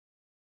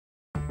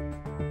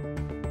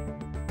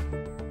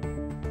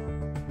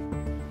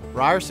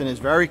Ryerson is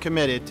very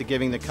committed to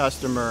giving the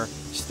customer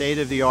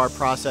state-of-the-art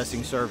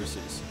processing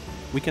services.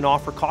 We can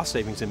offer cost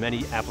savings in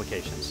many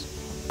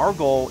applications. Our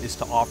goal is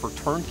to offer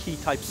turnkey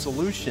type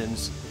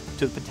solutions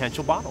to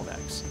potential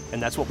bottlenecks, and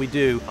that's what we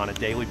do on a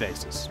daily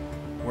basis.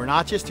 We're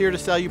not just here to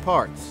sell you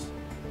parts.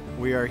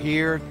 We are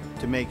here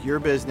to make your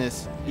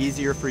business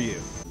easier for you.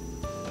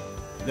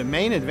 The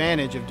main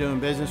advantage of doing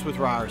business with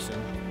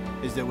Ryerson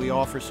is that we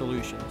offer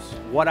solutions.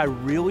 What I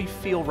really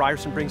feel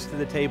Ryerson brings to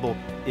the table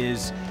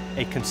is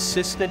a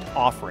consistent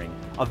offering,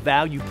 a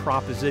value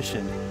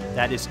proposition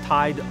that is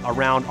tied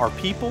around our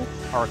people,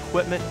 our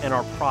equipment, and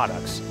our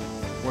products.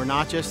 We're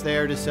not just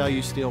there to sell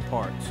you steel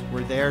parts.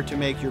 We're there to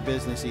make your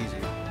business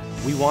easier.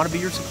 We want to be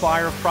your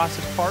supplier of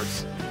processed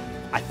parts.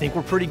 I think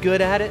we're pretty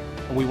good at it,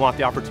 and we want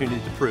the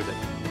opportunity to prove it.